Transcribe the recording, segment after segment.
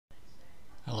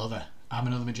Hello there, I'm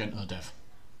another Magento dev,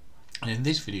 and in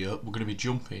this video we're going to be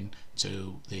jumping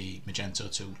to the Magento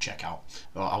 2 checkout,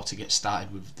 or how to get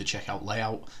started with the checkout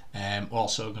layout. We're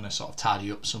also going to sort of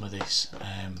tidy up some of this,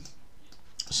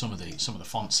 some of the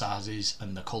font sizes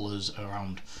and the colours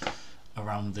around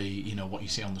the what you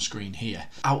see on the screen here.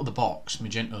 Out of the box,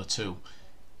 Magento 2,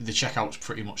 the checkout's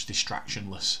pretty much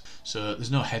distractionless. So there's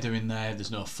no header in there,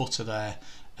 there's no footer there,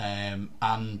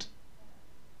 and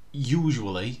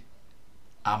usually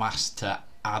I'm asked to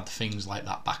add things like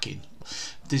that back in.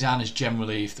 Designers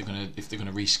generally, if they're gonna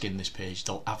reskin this page,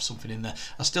 they'll have something in there.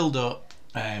 I still don't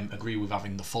agree with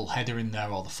having the full header in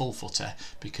there or the full footer,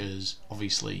 because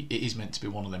obviously it is meant to be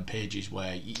one of them pages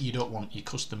where you don't want your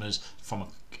customers, from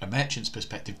a merchant's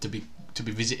perspective, to be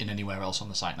visiting anywhere else on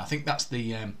the site. And I think that's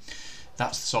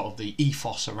sort of the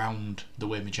ethos around the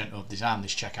way Magento have designed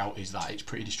this checkout, is that it's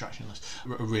pretty distractionless.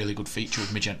 A really good feature of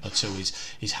Magento 2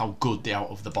 is how good the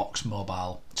out-of-the-box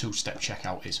mobile two-step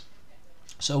checkout is.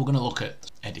 So we're going to look at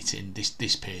editing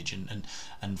this page and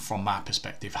from my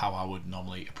perspective how I would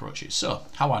normally approach it. So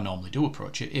how I normally do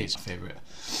approach it is my favourite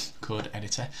code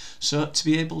editor. So to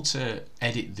be able to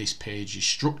edit this page's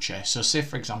structure, so say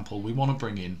for example I want to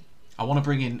bring in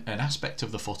an aspect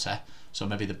of the footer, so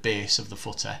maybe the base of the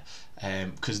footer,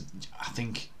 because I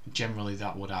think generally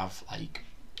that would have like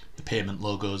the payment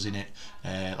logos in it.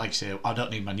 Like I say, I don't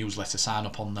need my newsletter sign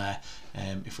up on there.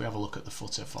 If we have a look at the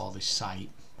footer for this site,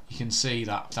 you can see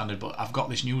that standard, but I've got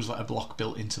this newsletter block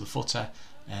built into the footer.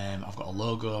 I've got a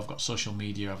logo, I've got social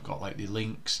media, I've got like the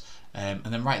links, and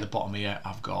then right at the bottom here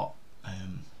I've got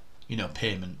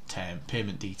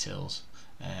payment details,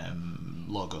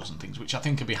 logos and things, which I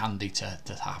think could be handy to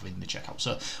have in the checkout.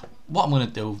 So what I'm going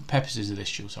to do, purposes of this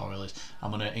tutorial, is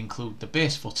I'm going to include the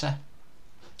base footer,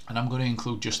 and I'm going to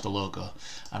include just the logo,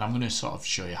 and I'm going to sort of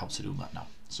show you how to do that now.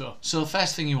 So the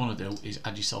first thing you want to do is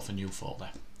add yourself a new folder,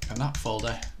 and that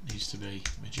folder needs to be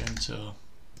Magento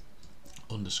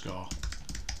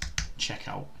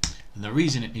 _checkout. And the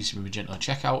reason it needs to be Magento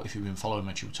checkout, if you've been following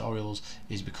my tutorials,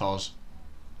 is because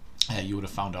you would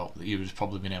have found out, that you would have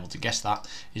probably been able to guess that,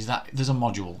 is that there's a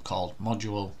module called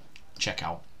module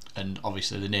checkout, and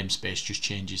obviously the namespace just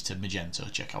changes to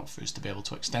Magento checkout for us to be able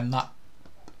to extend that,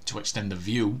 to extend the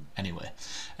view anyway,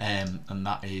 and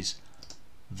that is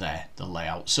there, the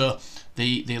layout. So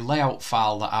the layout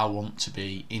file that I want to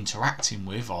be interacting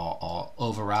with or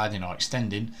overriding or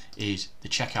extending is the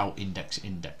checkout index.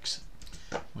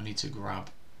 We need to grab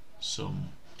some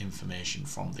information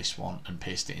from this one and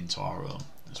paste it into our own.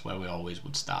 That's where we always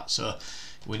would start. So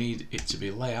we need it to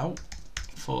be layout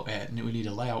for we need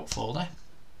a layout folder,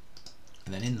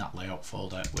 and then in that layout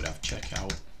folder we'd have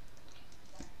checkout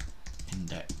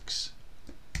index.xml.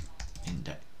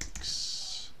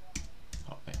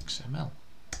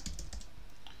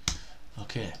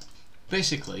 Okay,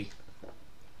 basically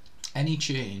any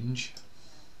change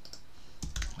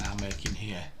I'm making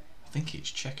here, I think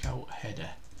it's checkout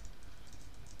header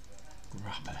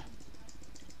wrapper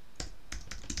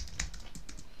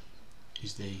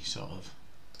is the sort of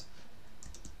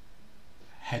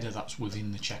header that's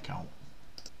within the checkout.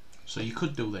 So you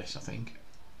could do this, I think.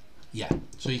 Yeah,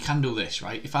 so you can do this,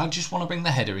 right? If I just want to bring the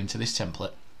header into this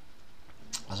template,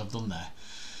 as I've done there,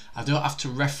 I don't have to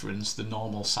reference the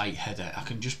normal site header. I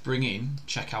can just bring in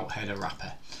checkout header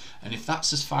wrapper, and if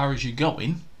that's as far as you're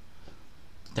going,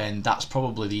 then that's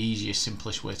probably the easiest,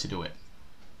 simplest way to do it.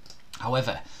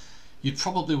 However, you'd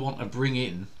probably want to bring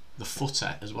in the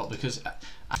footer as well, because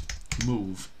I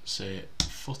move, say,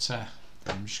 footer.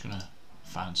 I'm just gonna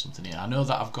find something here. I know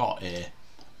that I've got a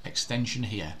extension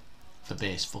here for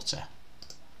base footer,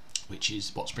 which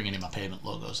is what's bringing in my payment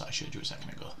logos that I showed you a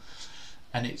second ago,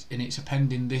 and it's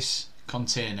appending this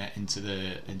container into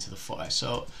the footer.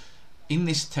 So in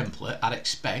this template, I'd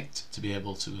expect to be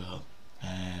able to go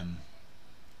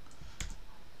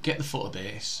get the footer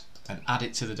base and add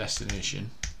it to the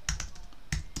destination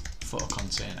footer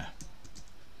container.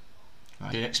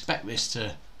 Right. You expect this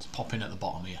to pop in at the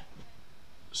bottom here.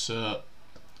 So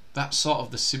that's sort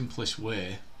of the simplest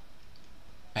way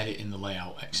editing the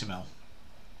layout XML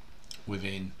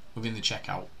within the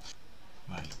checkout.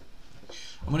 Right.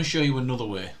 I'm going to show you another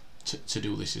way to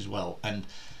do this as well, and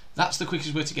that's the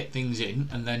quickest way to get things in,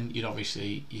 and then you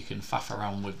can faff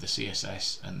around with the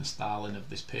CSS and the styling of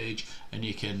this page, and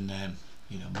you can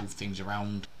move things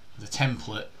around the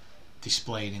template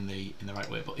displaying in the right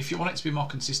way. But if you want it to be more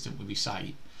consistent with your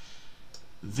site,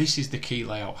 this is the key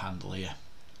layout handle here,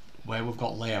 where we've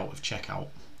got layout of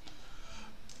checkout.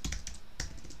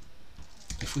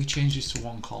 If we change this to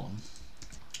one column,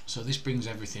 so this brings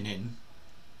everything in,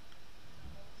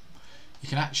 you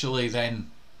can actually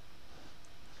then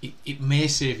it may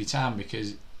save you time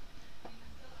because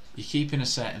you're keeping a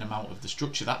certain amount of the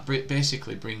structure. That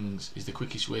basically is the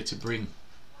quickest way to bring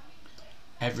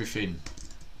everything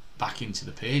back into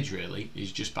the page, really,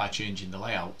 is just by changing the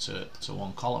layout to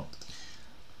one column.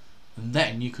 And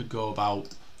then you could go about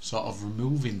sort of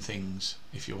removing things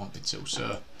if you wanted to.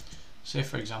 So say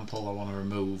for example I want to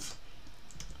remove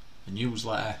the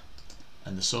newsletter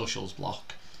and the socials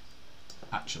block.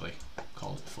 Actually,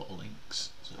 call it footer links.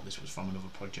 So this was from another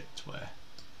project where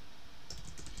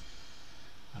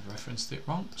I'd referenced it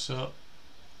wrong. So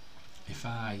if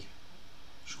I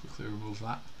just quickly remove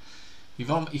that, you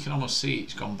can almost see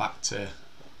it's gone back to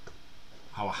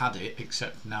how I had it,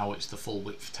 except now it's the full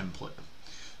width template.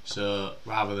 So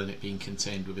rather than it being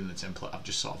contained within the template, I've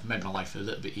just sort of made my life a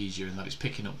little bit easier in that it's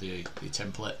picking up the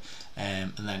template,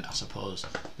 and then I suppose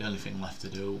the only thing left to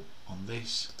do on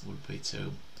this would be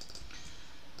to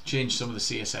change some of the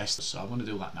CSS. So I'm going to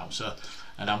do that now.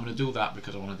 And I'm going to do that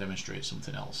because I want to demonstrate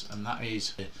something else, and that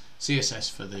is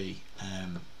CSS for the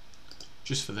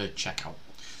just for the checkout.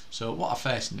 So what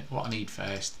I need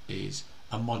first is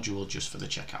a module just for the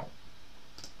checkout.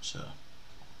 So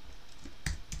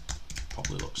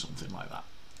probably look something like that,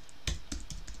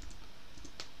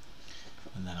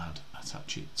 and then I'd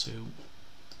attach it to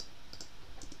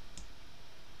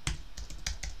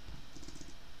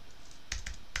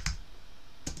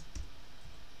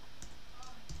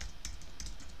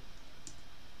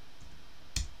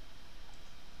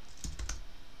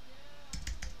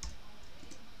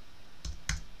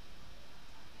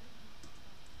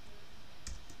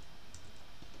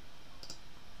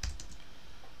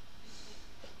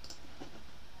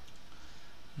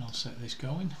and I'll set this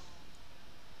going.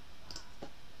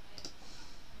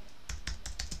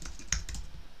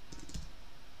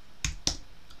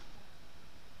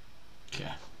 Okay,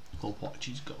 whole watch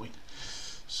is going.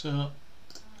 So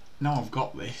now I've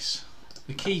got this.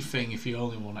 The key thing, if you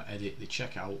only want to edit the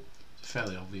checkout, it's a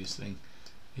fairly obvious thing,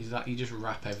 is that you just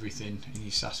wrap everything in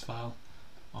your SAS file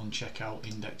on checkout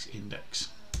index.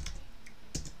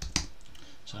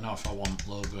 So now if I want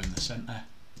logo in the center,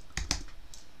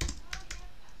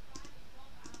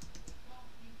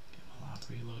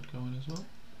 reload going as well.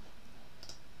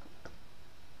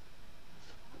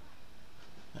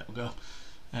 There we go.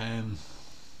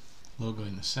 Logo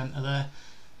in the center there,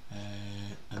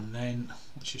 and then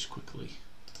let's just quickly,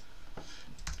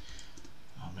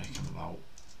 I'll make them about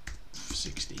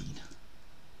 16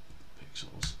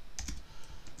 pixels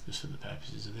just for the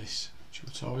purposes of this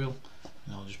tutorial,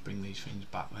 and I'll just bring these things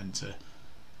back then to,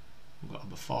 we've got a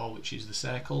before which is the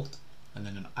circle, and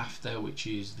then an after which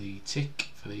is the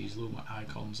tick for these Luma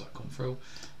icons that come through.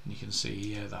 And you can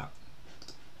see here that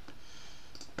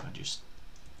I just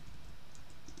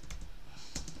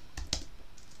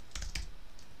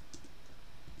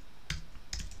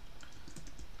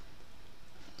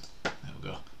there we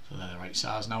go. So they're the right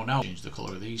size now. Now change the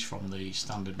colour of these from the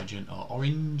standard magenta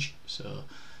orange. So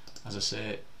as I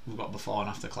say, we've got before and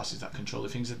after classes that control the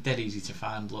things. They're dead easy to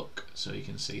find, look, so you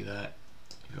can see there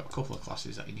you've got a couple of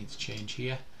classes that you need to change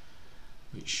here,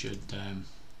 which should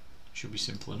be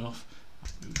simple enough.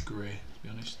 It was grey, to be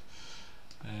honest.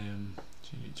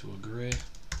 Change it to a grey.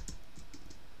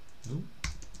 Oh,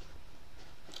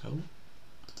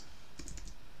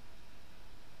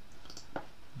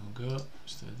 I'll go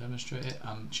just to demonstrate it,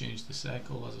 and change the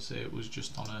circle. As I say, it was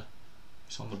just on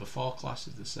it's on the before class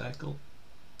is the circle.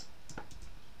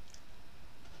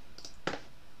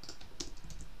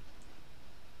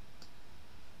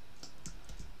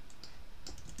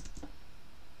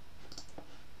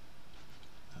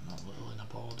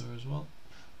 As well.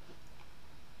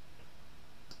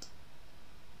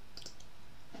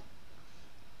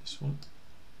 This one.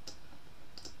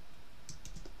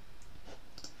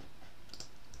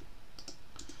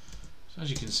 So as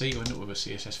you can see, you end up with a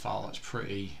CSS file that's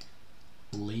pretty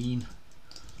lean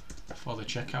for the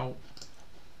checkout.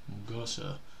 We'll go,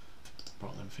 so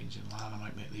brought them things in line. I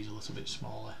might make these a little bit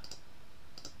smaller.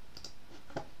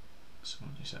 So I'm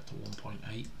going to set to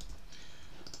 1.8.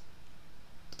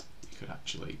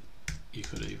 You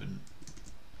could even,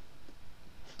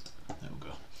 there we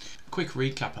go. Quick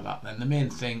recap of that then. The main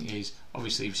thing is,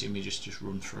 obviously you've seen me just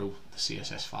run through the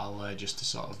CSS file there just to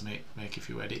sort of make a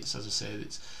few edits. As I say,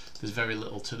 there's very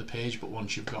little to the page, but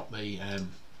once you've got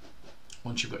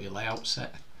your layout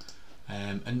set,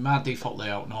 and my default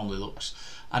layout normally looks,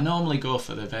 I normally go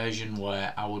for the version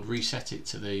where I would reset it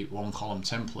to the one column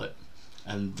template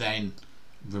and then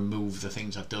remove the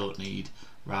things I don't need,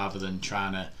 rather than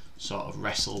trying to sort of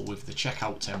wrestle with the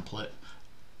checkout template,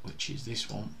 which is this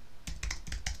one.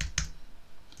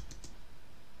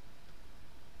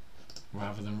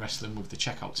 rather than wrestling with the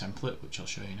checkout template, which I'll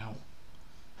show you now.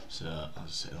 So as I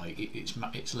say, like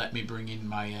it's let me bring in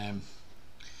my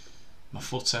my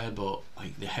footer, but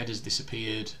like the header's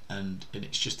disappeared, and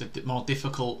it's just a bit more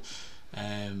difficult.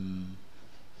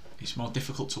 It's more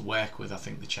difficult to work with, I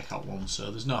think, the checkout one. So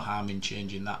there's no harm in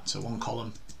changing that to one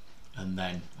column, and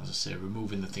then, as I say,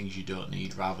 removing the things you don't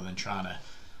need rather than trying to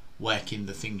work in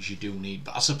the things you do need.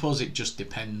 But I suppose it just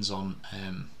depends on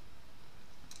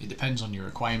your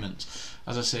requirements.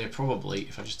 As I say, probably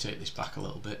if I just take this back a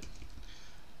little bit,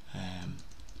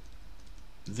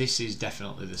 this is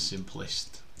definitely the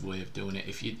simplest way of doing it.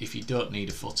 If you don't need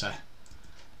a footer,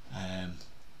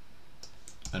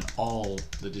 and all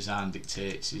the design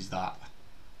dictates is that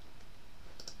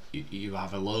you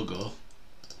have a logo,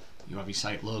 you have your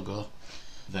site logo,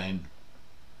 then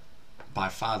by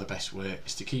far the best way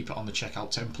is to keep it on the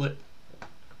checkout template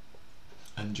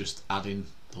and just add in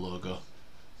the logo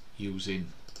using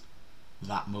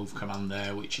that move command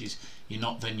there, which is, you're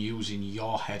not then using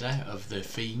your header of the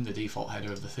theme, the default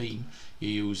header of the theme,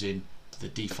 you're using the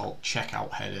default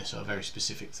checkout header, so a very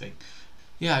specific thing.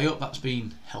 Yeah, I hope that's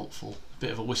been helpful. A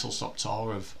bit of a whistle-stop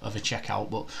tour of a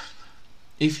checkout, but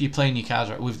if you're playing your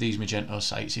cards right with these Magento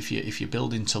sites, if you're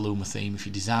building to Luma theme, if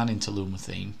you're designing to Luma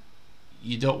theme,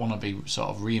 you don't want to be sort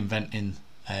of reinventing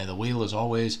the wheel as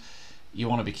always. You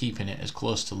want to be keeping it as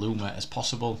close to Luma as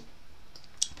possible,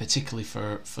 particularly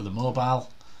for the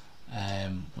mobile,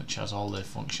 which has all the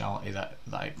functionality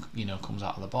that comes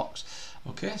out of the box.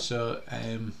 Okay, so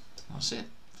that's it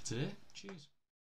for today. Cheers.